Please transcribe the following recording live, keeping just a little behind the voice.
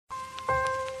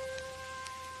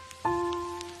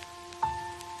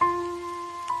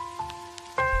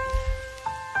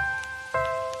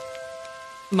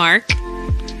Mark.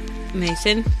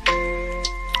 Mason.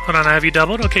 Hold on, I have you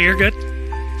doubled. Okay, you're good.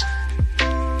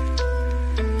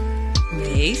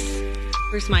 Mace.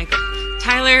 Where's Michael?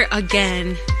 Tyler,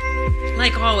 again.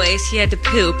 Like always, he had to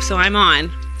poop, so I'm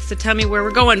on. So tell me where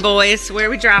we're going, boys. Where are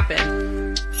we dropping?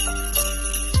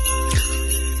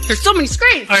 There's so many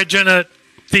screens. All right, Jenna,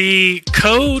 the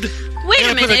code... Wait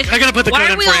a minute. I gotta put the code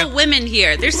in for you. Why are we all women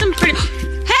here? There's some pretty...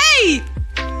 Hey!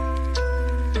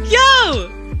 Yo!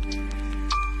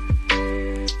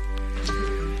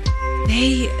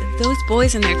 Those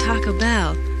boys in their Taco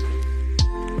Bell.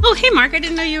 Oh, hey, Mark, I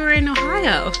didn't know you were in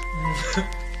Ohio.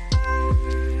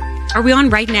 Are we on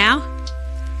right now?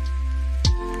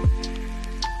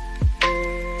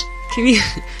 Can you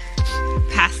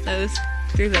pass those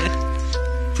through the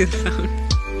phone?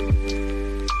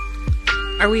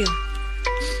 Are we on?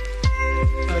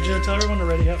 Jenna, tell everyone to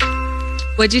ready up.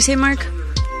 What'd you say, Mark?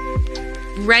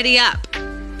 Ready up.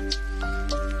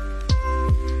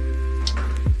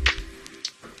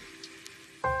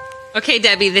 Okay,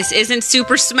 Debbie, this isn't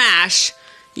Super Smash.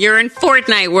 You're in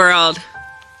Fortnite world.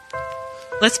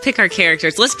 Let's pick our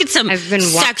characters. Let's get some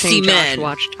sexy men.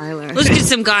 Watch Tyler. Let's get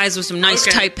some guys with some nice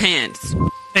tight pants.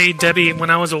 Hey, Debbie, when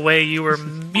I was away, you were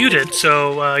muted,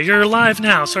 so you're live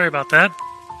now. Sorry about that.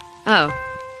 Oh.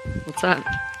 What's up?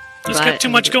 Just got too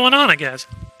much going on, I guess.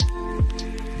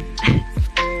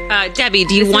 Debbie,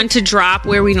 do you want to drop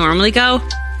where we normally go?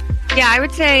 Yeah, I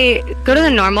would say go to the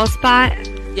normal spot.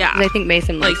 Yeah. I think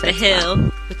Mason likes the hill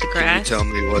with the grass. Can you tell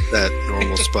me what that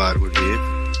normal spot would be?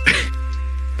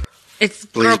 It's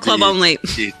girl club only.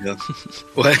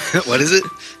 What? What is it?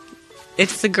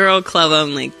 It's the girl club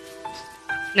only.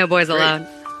 No boys allowed.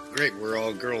 Great, we're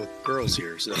all girls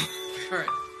here, so. All right.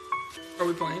 Are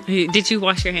we playing? Did you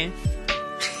wash your hands?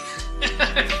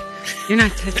 You're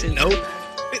not touching. Nope.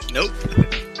 Nope.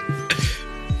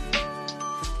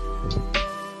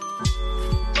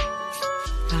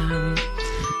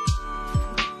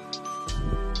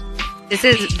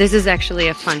 This is actually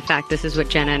a fun fact. This is what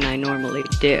Jenna and I normally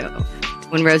do.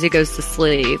 When Rosie goes to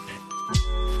sleep,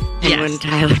 and when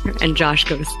Tyler and Josh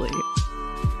go to sleep,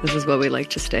 this is what we like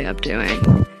to stay up doing.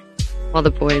 While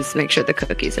the boys make sure the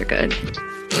cookies are good.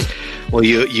 Well,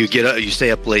 you get up, you stay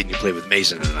up late and you play with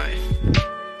Mason and I.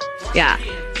 Yeah.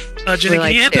 Jenna,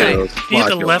 can you hit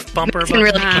the left bumper Mason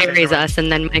button? really carries us,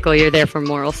 and then Michael, you're there for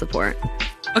moral support.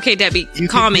 Okay, Debbie, You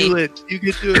call can me. do it. You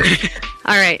can do it.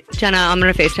 All right, Jenna, I'm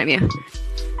gonna FaceTime you.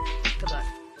 Good luck.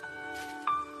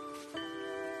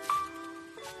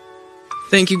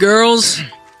 Thank you, girls.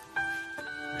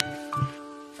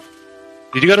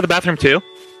 Did you go to the bathroom too?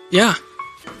 Yeah.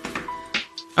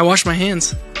 I washed my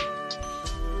hands.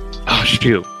 Oh,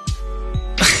 shoot.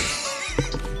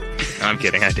 No, I'm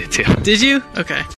kidding. I did too. Did you? Okay.